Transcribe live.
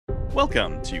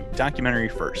Welcome to Documentary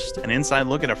First, an inside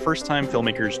look at a first-time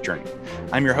filmmaker's journey.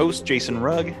 I'm your host, Jason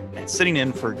Rugg, and sitting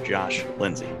in for Josh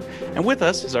Lindsay. And with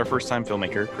us is our first-time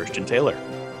filmmaker, Christian Taylor.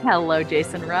 Hello,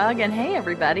 Jason Rugg, and hey,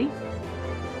 everybody.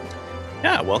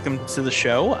 Yeah, welcome to the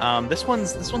show. This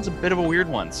one's a bit of a weird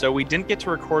one. So we didn't get to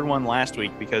record one last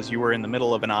week because you were in the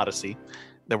middle of an odyssey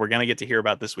that we're going to get to hear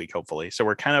about this week, hopefully. So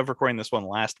we're kind of recording this one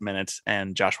last minute,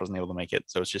 and Josh wasn't able to make it,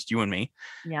 so it's just you and me.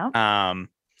 Yeah.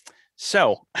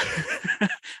 So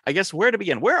I guess where to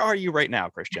begin? Where are you right now,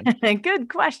 Christian? Good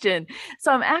question.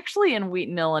 So I'm actually in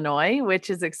Wheaton, Illinois, which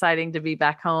is exciting to be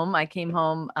back home. I came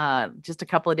home just a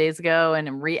couple of days ago and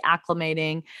I'm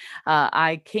reacclimating.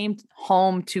 I came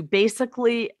home to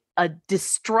basically a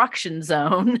destruction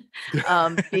zone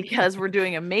because we're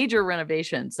doing a major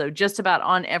renovation. So just about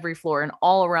on every floor and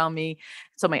all around me.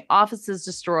 So my office is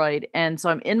destroyed. And so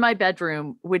I'm in my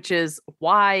bedroom, which is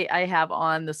why I have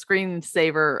on the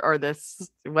screensaver or this,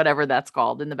 whatever that's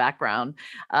called in the background.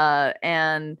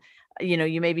 And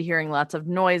you may be hearing lots of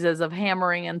noises of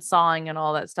hammering and sawing and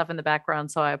all that stuff in the background.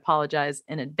 So I apologize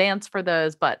in advance for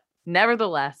those, but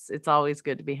nevertheless, it's always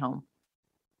good to be home.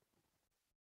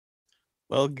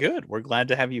 Well, good. We're glad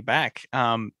to have you back.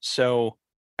 So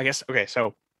I guess, okay,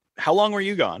 so how long were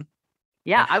you gone?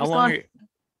 Yeah, I was gone.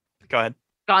 Go ahead.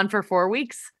 Gone for 4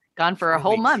 weeks. Gone for a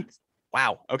whole month.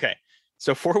 Wow. Okay.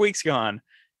 So 4 weeks gone.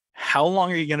 How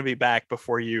long are you going to be back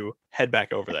before you head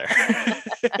back over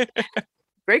there?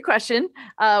 Great question.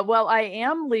 Well, I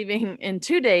am leaving in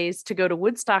 2 days to go to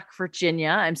Woodstock,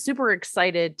 Virginia. I'm super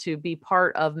excited to be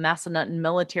part of Massanutten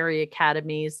Military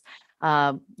Academy's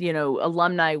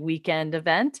alumni weekend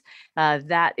event.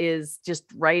 That is just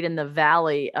right in the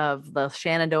valley of the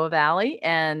Shenandoah Valley.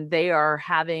 And they are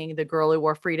having the Girl Who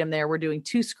Wore Freedom there. We're doing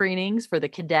 2 screenings for the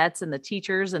cadets and the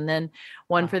teachers, and then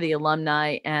one for the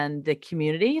alumni and the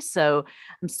community. So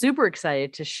I'm super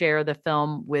excited to share the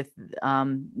film with,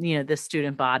 the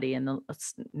student body and the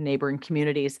neighboring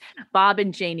communities. Bob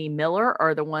and Janie Miller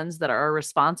are the ones that are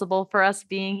responsible for us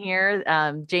being here.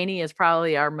 Janie is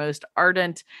probably our most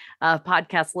ardent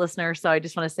podcast listener. So I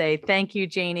just want to say thank you,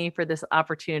 Janie, for this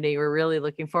opportunity. We're really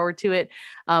looking forward to it.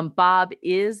 Bob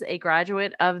is a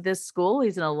graduate of this school.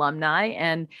 He's an alumni,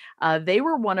 and they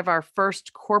were one of our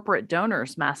first corporate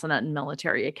donors, Massanutten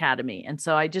Military Academy. And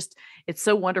so it's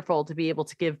so wonderful to be able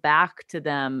to give back to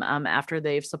them after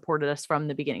they've supported us from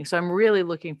the beginning. So I'm really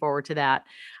looking forward to that.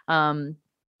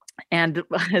 And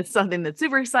something that's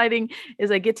super exciting is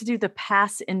I get to do the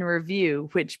pass in review,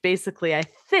 which basically I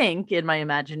think in my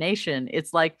imagination,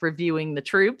 it's like reviewing the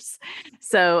troops.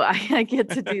 So I get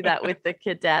to do that with the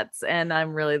cadets, and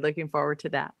I'm really looking forward to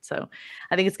that. So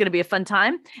I think it's going to be a fun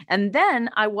time. And then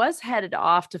I was headed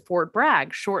off to Fort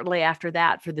Bragg shortly after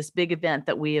that for this big event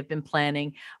that we have been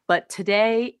planning. But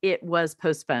today it was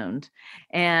postponed.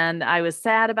 And I was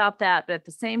sad about that. But at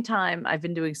the same time, I've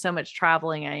been doing so much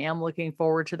traveling. I am looking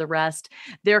forward to the rest.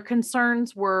 Their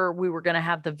concerns were we were going to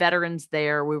have the veterans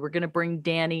there. We were going to bring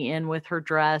Danny in with her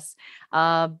dress.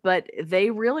 But they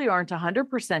really aren't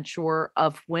 100% sure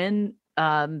of when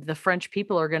the French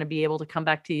people are going to be able to come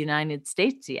back to the United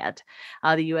States yet.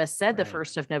 The U.S. said the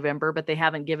 1st of November, but they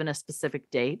haven't given a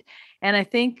specific date. And I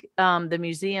think the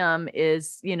museum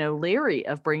is, leery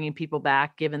of bringing people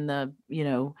back, given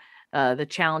the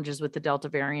challenges with the Delta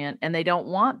variant, and they don't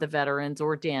want the veterans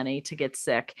or Danny to get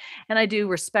sick. And I do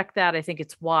respect that. I think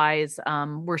it's wise.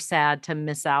 We're sad to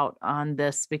miss out on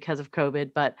this because of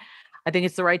COVID, but I think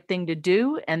it's the right thing to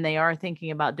do. And they are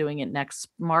thinking about doing it next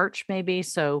March, maybe.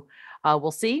 So we'll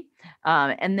see.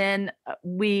 And then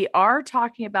we are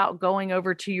talking about going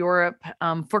over to Europe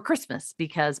for Christmas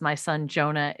because my son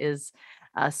Jonah is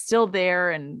still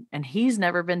there, and he's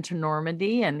never been to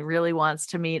Normandy and really wants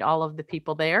to meet all of the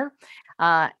people there.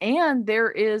 And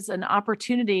there is an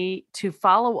opportunity to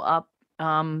follow up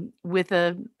with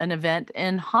an event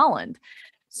in Holland.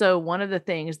 So one of the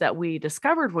things that we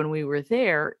discovered when we were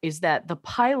there is that the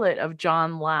pilot of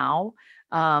John Lau,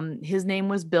 his name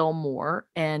was Bill Moore,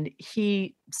 and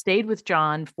he stayed with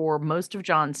John for most of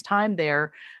John's time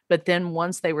there. But then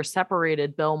once they were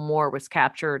separated, Bill Moore was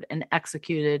captured and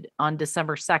executed on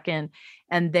December 2nd.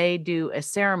 And they do a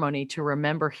ceremony to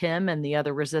remember him and the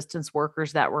other resistance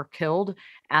workers that were killed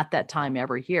at that time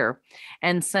every year.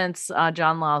 And since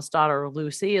John Lau's daughter,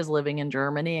 Lucy, is living in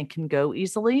Germany and can go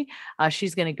easily,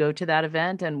 she's going to go to that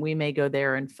event, and we may go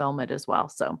there and film it as well.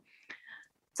 So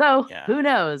yeah. Who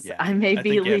knows? Yeah. I may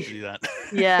be leaving.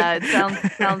 Yeah, it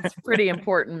sounds pretty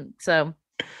important. So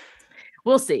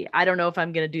we'll see. I don't know if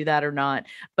I'm going to do that or not,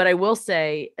 but I will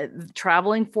say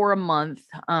traveling for a month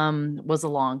was a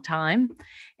long time.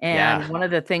 And Yeah. one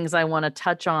of the things I want to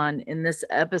touch on in this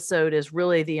episode is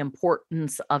really the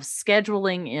importance of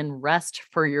scheduling in rest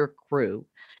for your crew.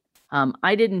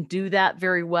 I didn't do that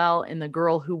very well in The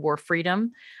Girl Who Wore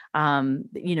Freedom.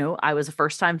 I was a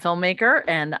first time filmmaker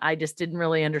and I just didn't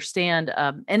really understand.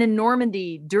 And in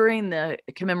Normandy during the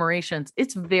commemorations,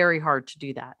 it's very hard to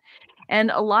do that. And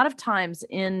a lot of times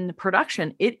in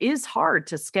production, it is hard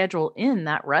to schedule in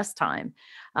that rest time.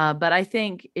 But I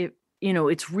think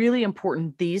it's really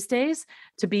important these days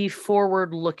to be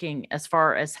forward looking as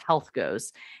far as health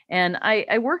goes. And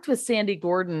I worked with Sandy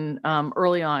Gordon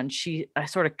early on. I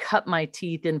sort of cut my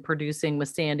teeth in producing with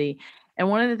Sandy. And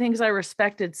one of the things I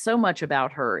respected so much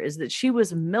about her is that she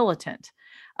was militant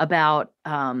about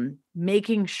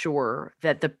making sure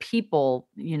that the people,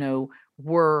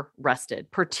 were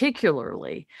rested,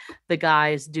 particularly the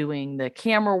guys doing the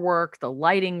camera work, the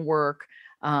lighting work,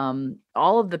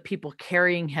 all of the people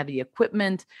carrying heavy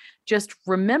equipment, just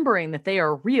remembering that they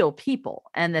are real people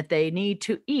and that they need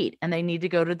to eat and they need to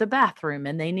go to the bathroom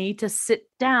and they need to sit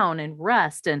down and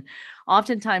rest. And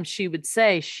oftentimes she would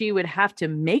say she would have to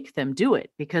make them do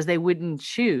it because they wouldn't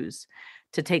choose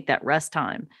to take that rest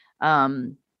time.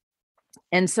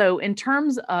 And so, in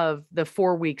terms of the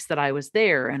 4 weeks that I was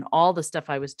there and all the stuff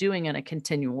I was doing on a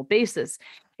continual basis,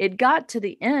 it got to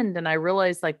the end and I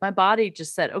realized like my body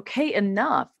just said, okay,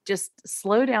 enough, just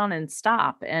slow down and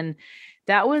stop. And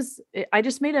I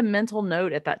just made a mental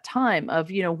note at that time of,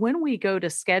 when we go to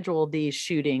schedule these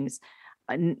shootings,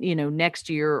 next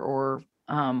year or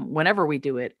whenever we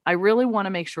do it, I really want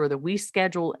to make sure that we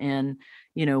schedule in,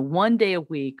 one day a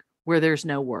week where there's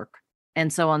no work.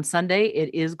 And so on Sunday,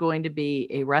 it is going to be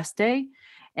a rest day.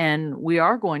 And we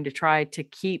are going to try to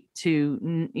keep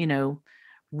to,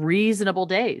 reasonable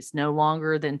days, no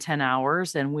longer than 10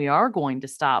 hours. And we are going to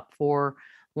stop for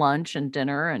lunch and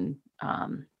dinner. And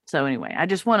so anyway, I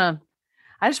just want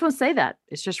to say that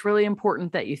it's just really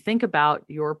important that you think about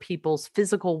your people's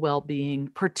physical well-being,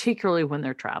 particularly when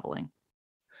they're traveling.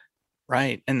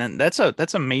 Right. And then that's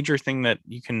a major thing that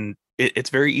it's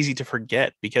very easy to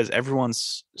forget because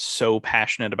everyone's so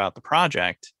passionate about the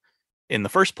project in the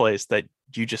first place that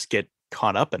you just get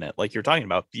caught up in it. Like you're talking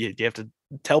about, you have to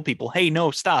tell people, hey,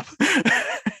 no, stop.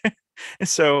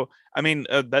 So, I mean,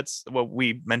 that's what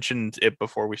we mentioned it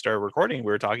before we started recording.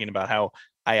 We were talking about how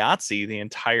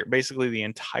IATSE, basically the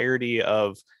entirety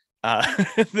of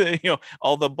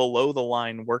all the below the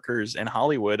line workers in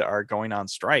Hollywood are going on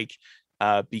strike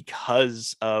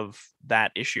because of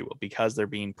that issue, because they're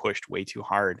being pushed way too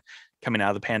hard coming out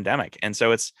of the pandemic. And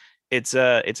so it's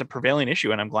a prevailing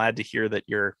issue. And I'm glad to hear that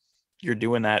you're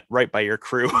doing that right by your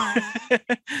crew.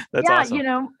 That's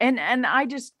awesome. And I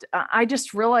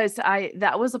just realized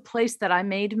that was a place that I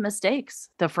made mistakes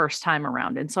the first time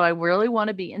around. And so I really want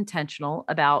to be intentional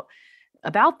about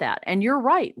that. And you're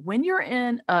right. When you're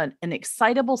in an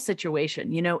excitable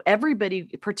situation, everybody,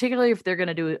 particularly if they're going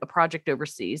to do a project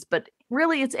overseas, but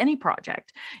really it's any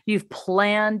project, you've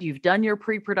planned, you've done your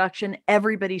pre-production,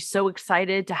 everybody's so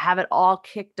excited to have it all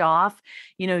kicked off.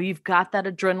 You've got that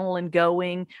adrenaline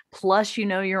going, plus,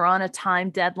 you're on a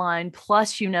time deadline,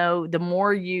 plus, the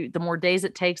more days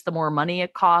it takes, the more money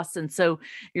it costs. And so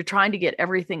you're trying to get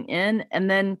everything in. And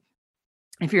then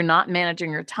if you're not managing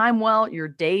your time well, your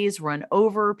days run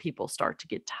over, people start to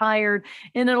get tired,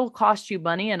 and it'll cost you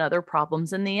money and other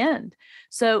problems in the end.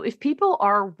 So if people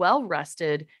are well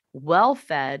rested, well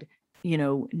fed,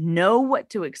 know what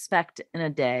to expect in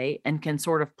a day and can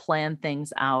sort of plan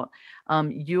things out,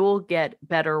 you'll get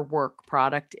better work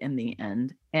product in the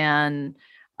end. And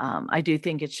I do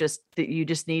think it's just that you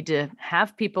just need to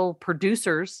have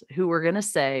producers who are going to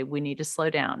say, we need to slow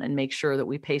down and make sure that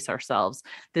we pace ourselves.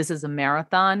 This is a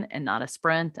marathon and not a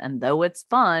sprint. And though it's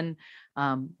fun,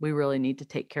 we really need to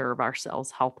take care of ourselves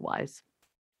health-wise.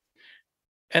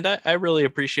 And I really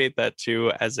appreciate that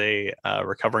too, as a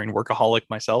recovering workaholic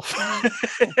myself.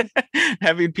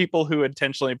 Having people who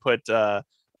intentionally put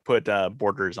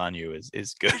borders on you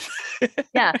is good.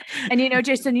 Yeah. And,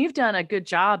 Jason, you've done a good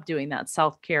job doing that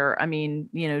self-care. I mean,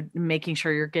 making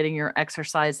sure you're getting your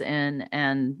exercise in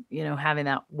and, having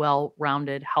that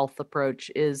well-rounded health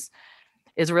approach is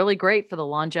really great for the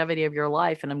longevity of your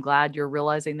life. And I'm glad you're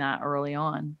realizing that early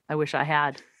on. I wish I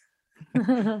had.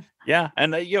 Yeah.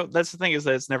 And, that's the thing is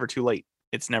that it's never too late.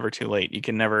 It's never too late. You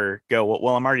can never go,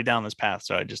 well, I'm already down this path.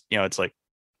 So I just, it's like,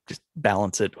 just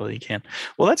balance it while you can.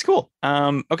 Well, that's cool.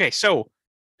 Okay. So,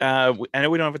 I know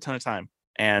we don't have a ton of time,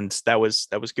 and that was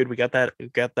good. We got that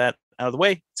out of the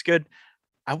way. It's good.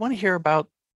 I want to hear about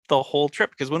the whole trip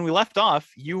because when we left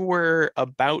off, you were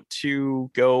about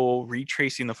to go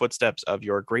retracing the footsteps of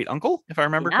your great uncle, if I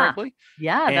remember correctly.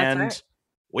 Yeah, and that's right.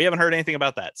 We haven't heard anything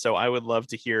about that. So I would love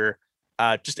to hear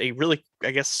just a really,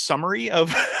 I guess, summary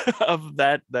of of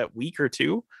that week or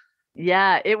two.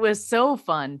 Yeah, it was so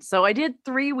fun. So I did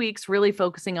 3 weeks really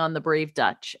focusing on the Brave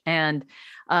Dutch, and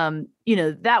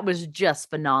that was just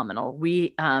phenomenal.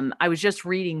 I was just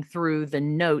reading through the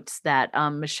notes that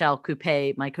Michelle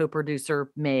Coupé, my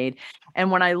co-producer, made,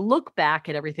 and when I look back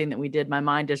at everything that we did, my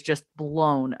mind is just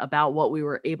blown about what we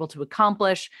were able to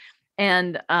accomplish.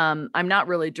 And I'm not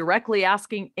really directly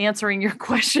answering your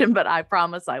question, but I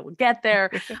promise I will get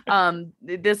there.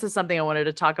 This is something I wanted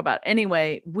to talk about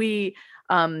anyway.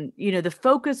 The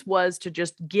focus was to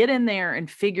just get in there and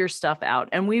figure stuff out.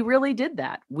 And we really did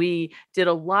that. We did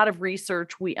a lot of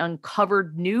research. We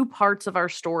uncovered new parts of our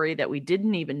story that we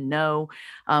didn't even know.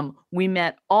 We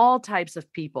met all types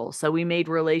of people. So we made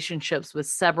relationships with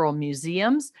several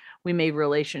museums. We made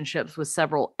relationships with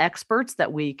several experts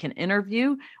that we can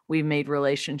interview. We made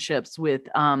relationships with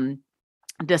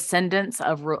descendants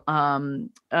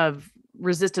of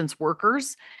resistance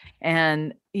workers.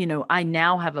 And, I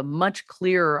now have a much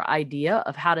clearer idea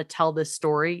of how to tell this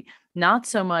story, not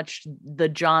so much the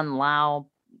John Lau,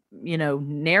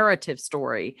 narrative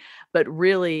story, but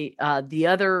really the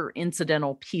other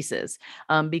incidental pieces.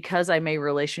 Because I made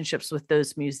relationships with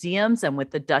those museums and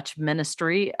with the Dutch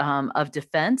Ministry of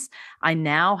Defense, I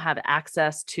now have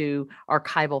access to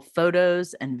archival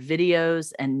photos and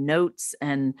videos and notes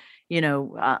and,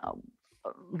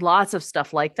 lots of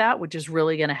stuff like that, which is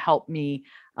really going to help me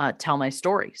tell my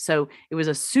story. So it was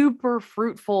a super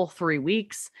fruitful 3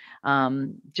 weeks.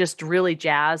 Just really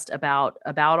jazzed about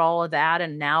all of that.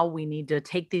 And now we need to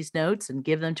take these notes and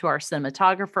give them to our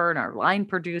cinematographer and our line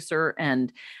producer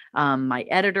and my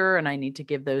editor. And I need to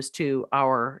give those to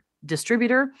our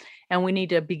distributor. And we need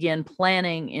to begin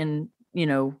planning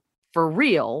for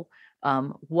real,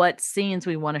 what scenes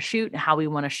we want to shoot, how we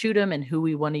want to shoot them, and who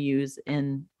we want to use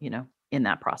in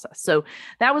that process. So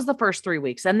that was the first 3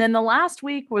 weeks. And then the last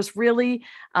week was really,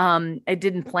 I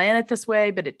didn't plan it this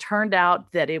way, but it turned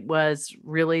out that it was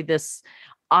really this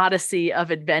odyssey of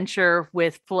adventure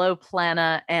with Flo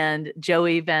Plana and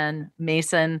Joey Van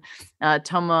Mason.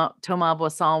 Thomas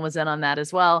Boisson was in on that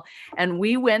as well. And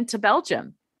we went to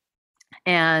Belgium.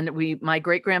 And my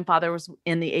great-grandfather was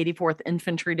in the 84th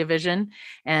Infantry Division,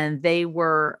 and they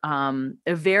were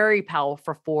a very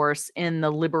powerful force in the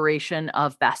liberation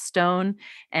of Bastogne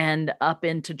and up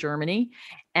into Germany.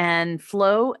 And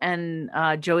Flo and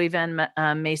Joey Van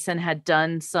Mason had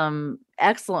done some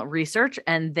excellent research,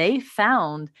 and they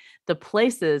found the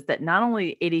places that not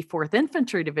only 84th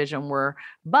Infantry Division were,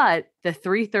 but the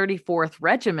 334th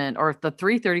Regiment, or the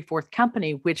 334th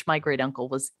Company, which my great uncle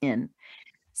was in.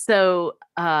 So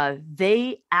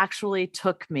they actually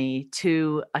took me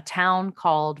to a town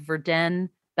called Verdun,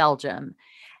 Belgium,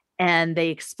 and they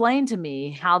explained to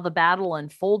me how the battle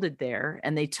unfolded there.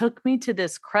 And they took me to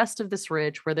this crest of this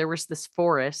ridge where there was this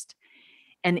forest,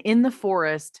 and in the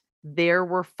forest there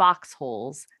were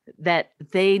foxholes that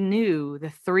they knew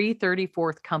the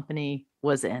 334th Company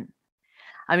was in.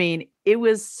 I mean, it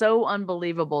was so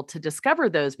unbelievable to discover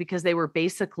those because they were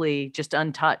basically just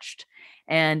untouched.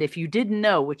 And if you didn't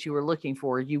know what you were looking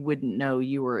for, you wouldn't know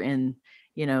you were in,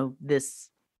 this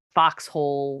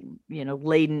foxhole,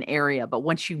 laden area. But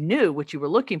once you knew what you were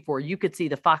looking for, you could see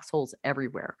the foxholes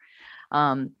everywhere.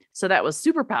 So that was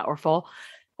super powerful.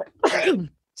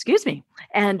 Excuse me.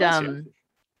 And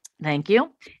thank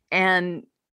you. And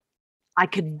I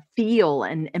could feel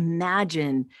and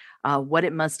imagine what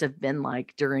it must have been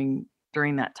like during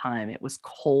that time. It was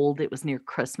cold. It was near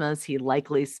Christmas. He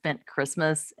likely spent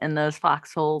Christmas in those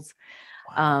foxholes.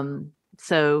 Wow.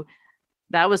 So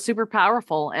that was super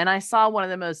powerful. And I saw one of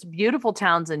the most beautiful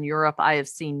towns in Europe I have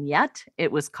seen yet.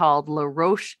 It was called La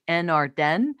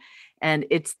Roche-en-Ardennes. And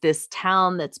it's this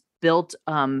town that's built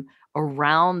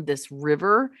around this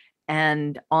river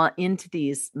and into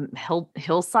these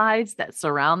hillsides that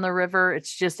surround the river.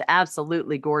 It's just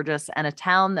absolutely gorgeous. And a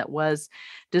town that was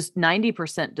just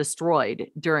 90% destroyed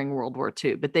during World War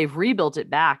II, but they've rebuilt it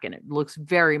back and it looks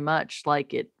very much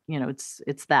like it,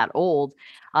 it's that old.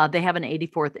 They have an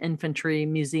 84th Infantry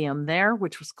Museum there,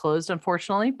 which was closed,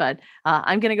 unfortunately, but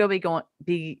I'm going to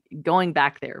be going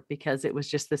back there because it was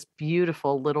just this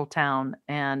beautiful little town.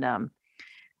 And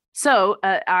so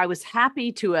I was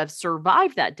happy to have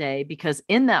survived that day because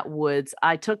in that woods,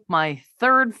 I took my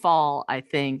third fall, I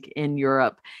think, in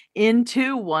Europe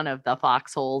into one of the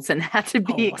foxholes and had to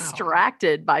be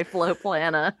extracted by Flo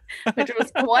Plana, which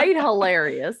was quite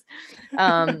hilarious.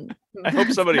 I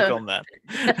hope somebody filmed that.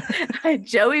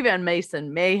 Joey Van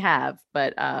Mason may have,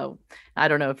 but I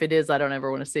don't know if it is. I don't ever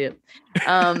want to see it.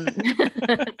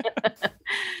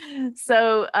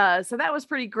 So that was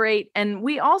pretty great. And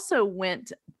we also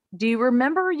went, do you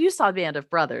remember you saw Band of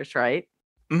Brothers, right?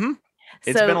 Mm-hmm.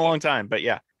 It's been So a long time, but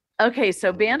yeah. okay,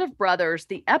 so Band of Brothers,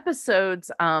 the episodes,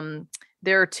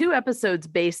 there are 2 episodes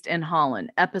based in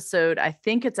Holland. I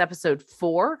think it's episode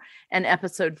 4 and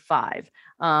episode 5.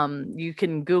 You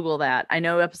can Google that. I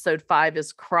know episode 5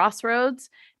 is Crossroads,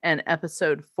 and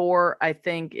episode 4, I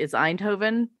think, is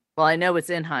Eindhoven. Well, I know it's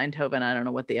in Eindhoven. I don't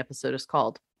know what the episode is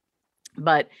called,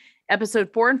 but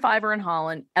episode 4 and 5 are in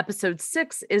Holland. Episode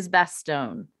 6 is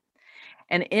Bastogne.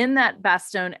 And in that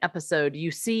Bastogne episode,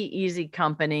 you see Easy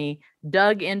Company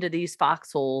dug into these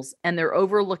foxholes, and they're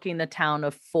overlooking the town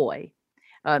of Foy.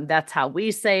 That's how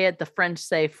we say it. The French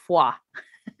say foi.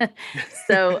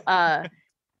 So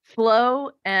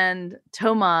Flo and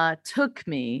Thomas took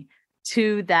me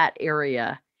to that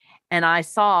area, and I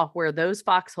saw where those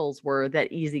foxholes were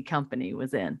that Easy Company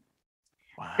was in.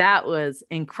 Wow. That was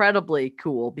incredibly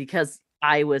cool because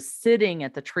I was sitting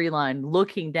at the tree line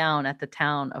looking down at the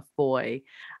town of Foy.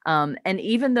 And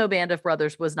even though Band of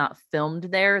Brothers was not filmed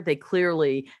there, they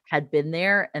clearly had been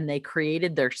there, and they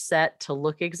created their set to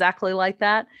look exactly like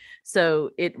that.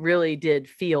 So it really did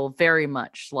feel very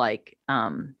much like,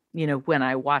 when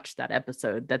I watched that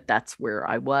episode, that's where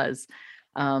I was.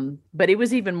 But it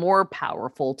was even more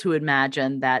powerful to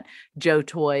imagine that Joe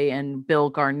Toy and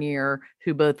Bill Garnier,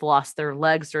 who both lost their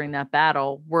legs during that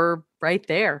battle, were right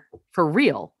there for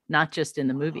real, not just in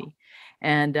the movie.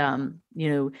 And,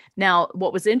 now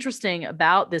what was interesting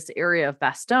about this area of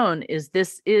Bastogne is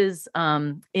this is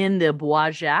in the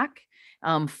Bois Jacques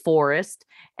forest.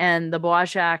 And the Bois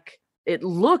Jacques, it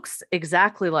looks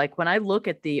exactly like, when I look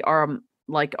at the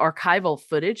archival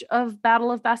footage of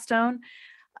Battle of Bastogne,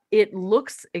 it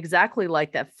looks exactly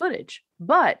like that footage,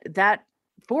 but that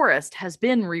forest has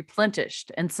been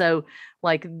replenished. And so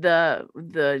like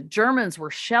the Germans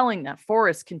were shelling that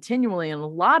forest continually, and a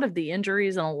lot of the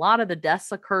injuries and a lot of the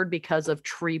deaths occurred because of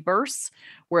tree bursts,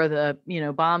 where the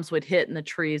bombs would hit and the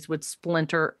trees would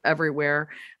splinter everywhere,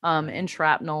 and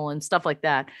shrapnel and stuff like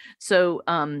that. So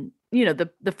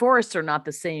the forests are not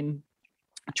the same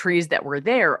trees that were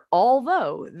there,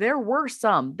 although there were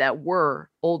some that were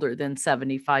older than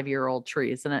 75-year-old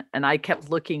trees. And I kept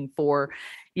looking for,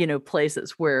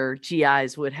 places where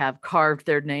GIs would have carved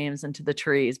their names into the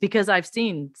trees, because I've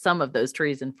seen some of those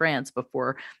trees in France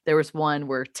before. There was one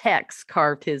where Tex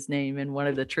carved his name in one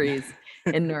of the trees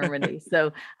in Normandy.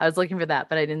 So I was looking for that,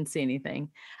 but I didn't see anything.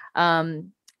 But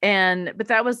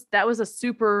that was a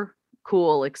super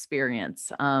cool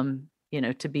experience,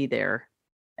 to be there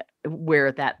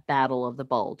where that Battle of the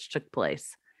Bulge took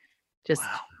place. Just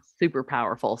wow. Super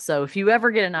powerful. So if you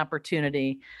ever get an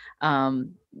opportunity, I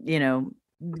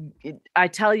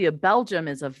tell you, Belgium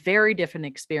is a very different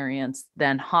experience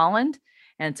than Holland,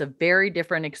 and it's a very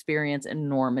different experience in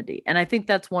Normandy. And I think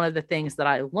that's one of the things that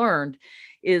I learned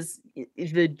is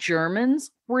the Germans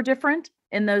were different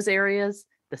in those areas.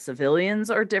 The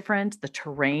civilians are different. The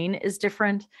terrain is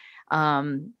different.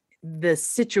 The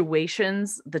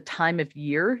situations, the time of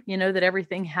year, that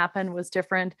everything happened was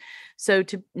different. So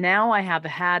now I have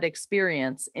had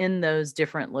experience in those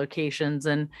different locations,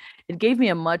 and it gave me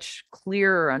a much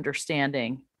clearer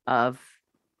understanding of,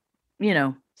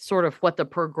 sort of what the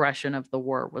progression of the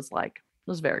war was like.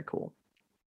 It was very cool.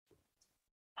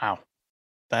 Wow.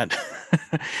 That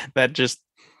just,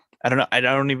 I don't know. I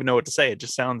don't even know what to say. It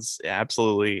just sounds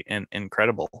absolutely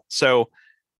incredible. So,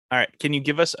 all right. Can you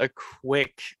give us a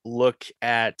quick look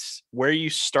at where you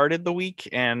started the week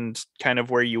and kind of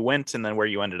where you went and then where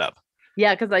you ended up?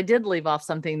 Yeah, because I did leave off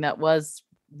something that was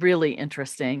really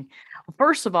interesting.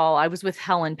 First of all, I was with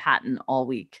Helen Patton all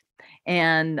week,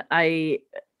 and I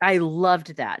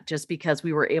loved that, just because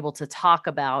we were able to talk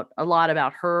about a lot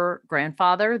about her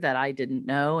grandfather that I didn't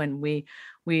know. And we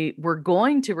were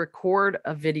going to record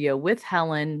a video with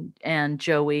Helen and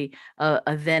Joey,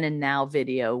 a then and now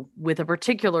video with a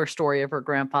particular story of her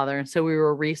grandfather. And so we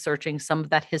were researching some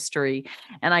of that history,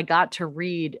 and I got to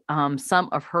read some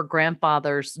of her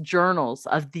grandfather's journals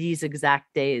of these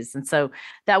exact days. And so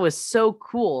that was so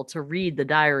cool to read the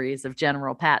diaries of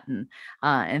General Patton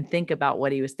and think about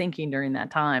what he was thinking during that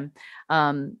time.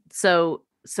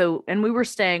 And we were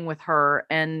staying with her,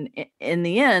 and in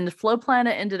the end, Flo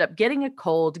Plana ended up getting a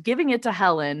cold, giving it to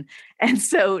Helen. And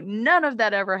so none of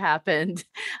that ever happened,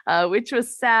 which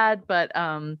was sad, but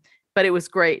it was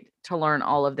great to learn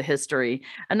all of the history.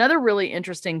 Another really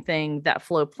interesting thing that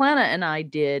Flo Plana and I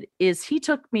did is he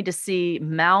took me to see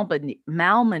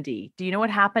Malmedy. Do you know what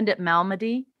happened at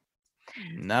Malmedy?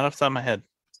 Not off the top of my head.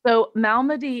 So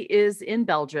Malmedy is in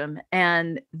Belgium,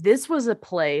 and this was a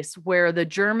place where the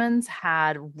Germans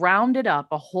had rounded up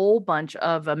a whole bunch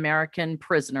of American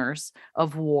prisoners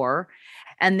of war,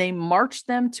 and they marched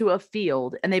them to a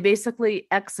field, and they basically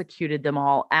executed them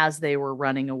all as they were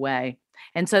running away.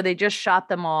 And so they just shot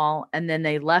them all, and then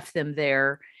they left them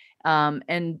there.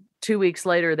 And 2 weeks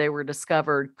later, they were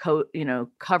discovered,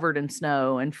 covered in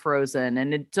snow and frozen.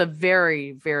 And it's a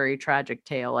very, very tragic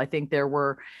tale. I think there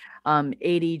were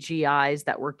 80 GIs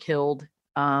that were killed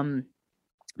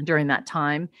during that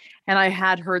time. And I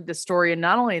had heard the story. And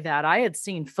not only that, I had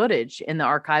seen footage in the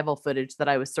archival footage that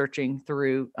I was searching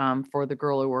through for The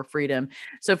Girl Who Wore Freedom.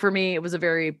 So for me, it was a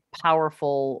very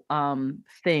powerful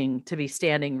thing to be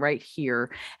standing right here.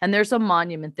 And there's a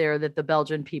monument there that the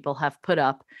Belgian people have put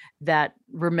up that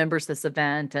remembers this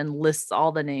event and lists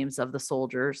all the names of the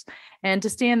soldiers. And to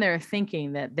stand there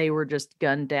thinking that they were just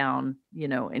gunned down,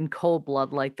 in cold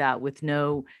blood like that with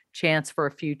no chance for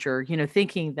a future,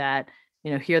 thinking that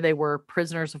here they were,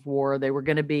 prisoners of war. They were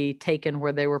going to be taken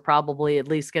where they were probably at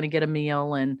least going to get a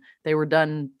meal, and they were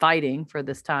done fighting for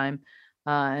this time.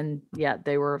 And yeah,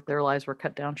 their lives were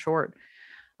cut down short.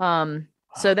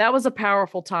 So that was a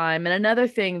powerful time. And another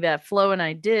thing that Flo and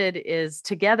I did is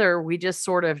together, we just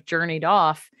sort of journeyed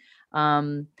off.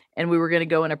 And we were going to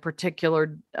go in a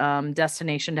particular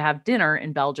destination to have dinner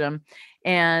in Belgium.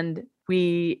 And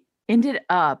we ended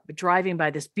up driving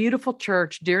by this beautiful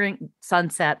church during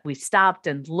sunset. We stopped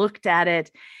and looked at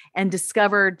it and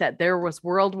discovered that there was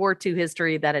World War II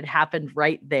history that had happened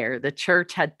right there. The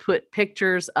church had put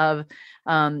pictures of,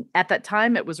 at that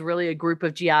time, it was really a group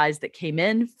of GIs that came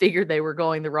in, figured they were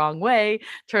going the wrong way,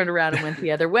 turned around and went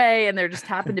the other way. And there just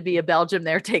happened to be a Belgian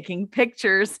there taking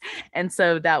pictures. And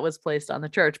so that was placed on the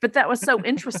church. But that was so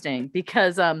interesting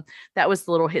because that was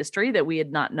the little history that we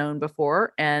had not known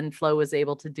before. And Flo was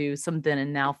able to do some then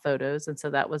and now photos. And so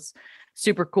that was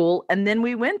super cool. And then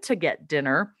we went to get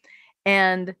dinner,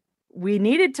 and we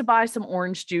needed to buy some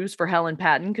orange juice for Helen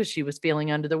Patton because she was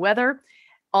feeling under the weather.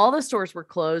 All the stores were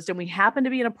closed, and we happened to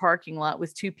be in a parking lot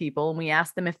with two people, and we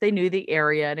asked them if they knew the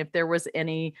area and if there was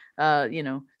any,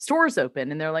 stores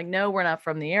open. And they're like, no, we're not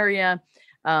from the area.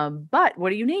 But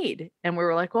what do you need? And we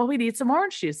were like, well, we need some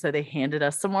orange juice. So they handed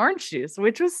us some orange juice,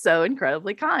 which was so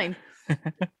incredibly kind.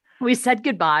 We said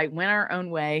goodbye, went our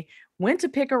own way, went to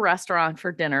pick a restaurant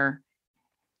for dinner,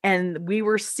 and we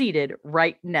were seated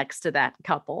right next to that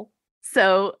couple.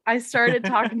 So I started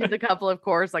talking to the couple, of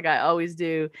course, like I always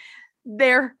do.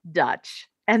 They're Dutch,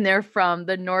 and they're from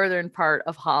the northern part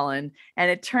of Holland. And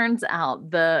it turns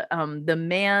out the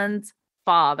man's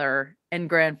father and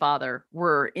grandfather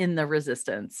were in the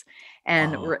resistance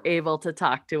and were able to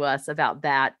talk to us about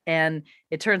that. And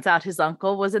it turns out his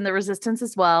uncle was in the resistance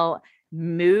as well,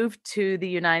 moved to the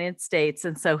United States.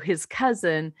 And so his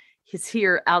cousin is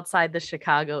here outside the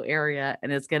Chicago area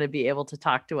and is going to be able to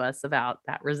talk to us about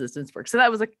that resistance work. So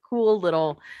that was a cool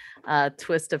little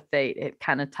twist of fate. It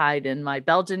kind of tied in my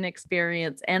Belgian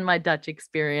experience and my Dutch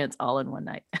experience all in one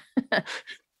night.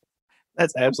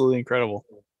 That's absolutely incredible.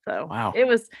 So wow, it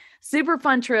was super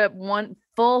fun trip. One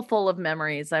full of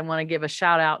memories. I want to give a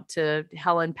shout out to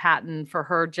Helen Patton for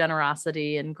her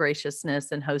generosity and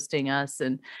graciousness in hosting us,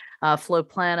 and Flo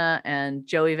Plana and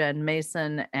Joey Van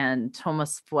Mason and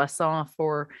Thomas Poisson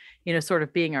for, sort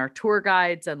of being our tour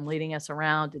guides and leading us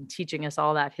around and teaching us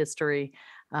all that history.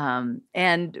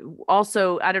 And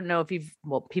also, I don't know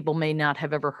if people may not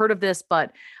have ever heard of this,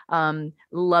 but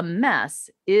La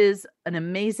Messe is an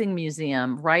amazing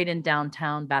museum right in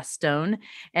downtown Bastogne.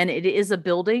 And it is a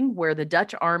building where the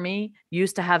Dutch army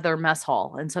used to have their mess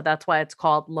hall. And so that's why it's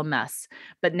called La Messe.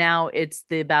 But now it's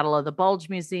the Battle of the Bulge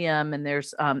Museum. And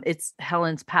there's, it's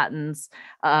Helen Patton's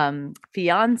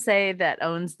fiance that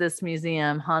owns this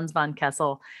museum, Hans van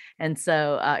Kessel. And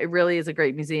so it really is a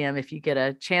great museum. If you get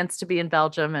a chance to be in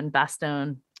Belgium and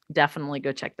Bastogne, definitely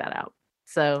go check that out.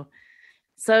 So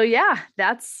yeah,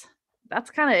 that's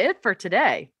kind of it for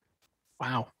today.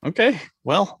 Wow. Okay.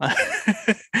 Well,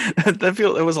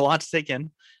 it was a lot to take in.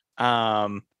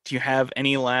 Do you have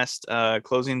any last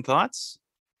closing thoughts?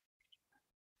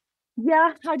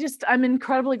 Yeah, I'm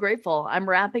incredibly grateful. I'm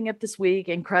wrapping up this week,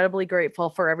 incredibly grateful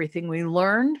for everything we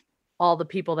learned, all the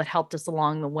people that helped us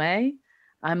along the way.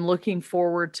 I'm looking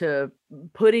forward to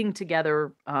putting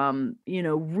together,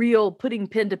 putting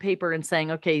pen to paper and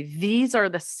saying, okay, these are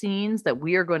the scenes that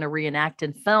we are going to reenact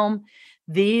in film.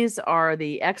 These are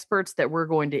the experts that we're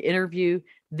going to interview.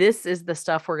 This is the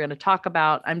stuff we're going to talk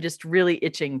about. I'm just really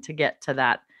itching to get to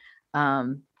that,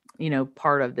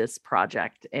 part of this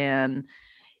project. And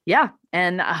Yeah.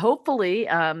 And hopefully,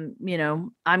 I'm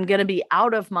going to be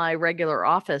out of my regular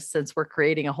office since we're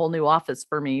creating a whole new office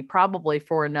for me, probably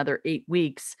for another 8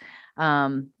 weeks.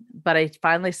 But I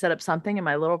finally set up something in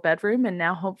my little bedroom, and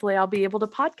now hopefully I'll be able to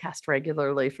podcast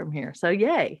regularly from here. So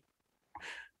yay.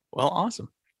 Well, awesome.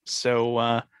 So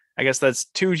I guess that's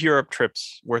 2 Europe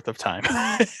trips worth of time.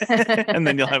 And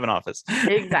then you'll have an office.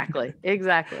 Exactly.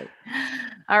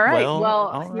 All right.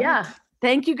 Well, yeah.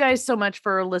 Thank you guys so much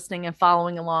for listening and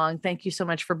following along. Thank you so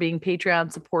much for being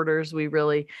Patreon supporters. We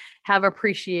really have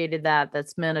appreciated that.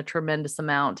 That's meant a tremendous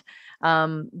amount.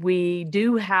 We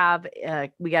do have,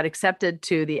 we got accepted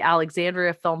to the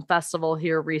Alexandria Film Festival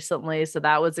here recently. So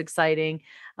that was exciting.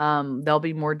 There'll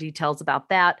be more details about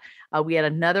that. We had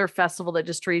another festival that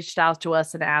just reached out to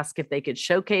us and asked if they could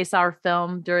showcase our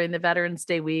film during the Veterans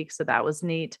Day week. So that was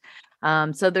neat.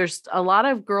 So there's a lot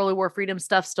of Girl Who Wore Freedom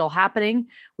stuff still happening.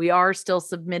 We are still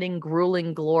submitting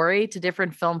Grueling Glory to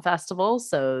different film festivals.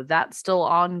 So that's still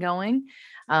ongoing.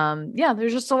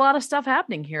 There's just a lot of stuff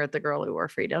happening here at the Girl Who Wore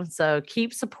Freedom. So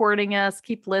keep supporting us,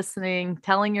 keep listening,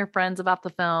 telling your friends about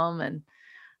the film. And,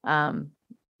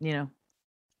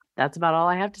 that's about all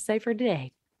I have to say for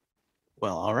today.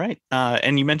 Well, all right.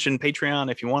 And you mentioned Patreon.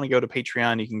 If you want to go to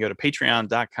Patreon, you can go to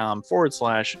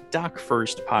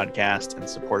patreon.com/DocFirstPodcast and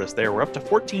support us there. We're up to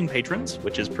 14 patrons,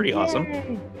 which is pretty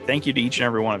awesome. Thank you to each and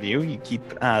every one of you. You keep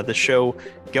the show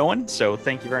going. So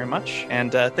thank you very much.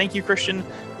 And thank you, Christian,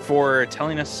 for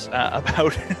telling us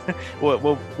about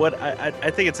what I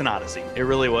think it's an odyssey. It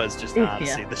really was just an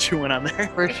odyssey that you went on there.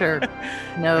 For sure.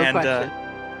 No question.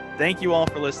 Thank you all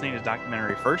for listening to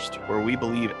Documentary First, where we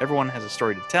believe everyone has a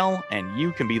story to tell, and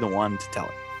you can be the one to tell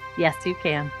it. Yes, you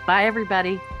can. Bye,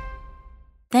 everybody.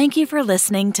 Thank you for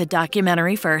listening to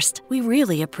Documentary First. We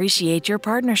really appreciate your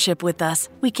partnership with us.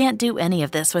 We can't do any of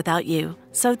this without you.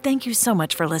 So thank you so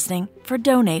much for listening, for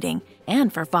donating,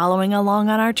 and for following along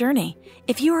on our journey.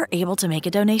 If you are able to make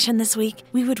a donation this week,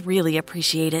 we would really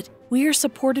appreciate it. We are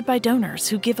supported by donors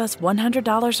who give us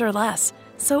 $100 or less,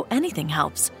 so anything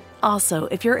helps. Also,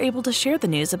 if you're able to share the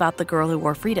news about the Girl Who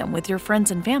Wore Freedom with your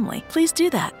friends and family, please do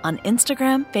that on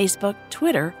Instagram, Facebook,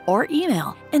 Twitter, or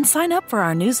email. And sign up for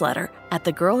our newsletter at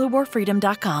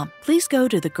thegirlwhoworefreedom.com. Please go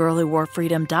to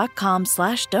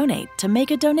thegirlwhoworefreedom.com/donate to make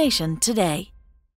a donation today.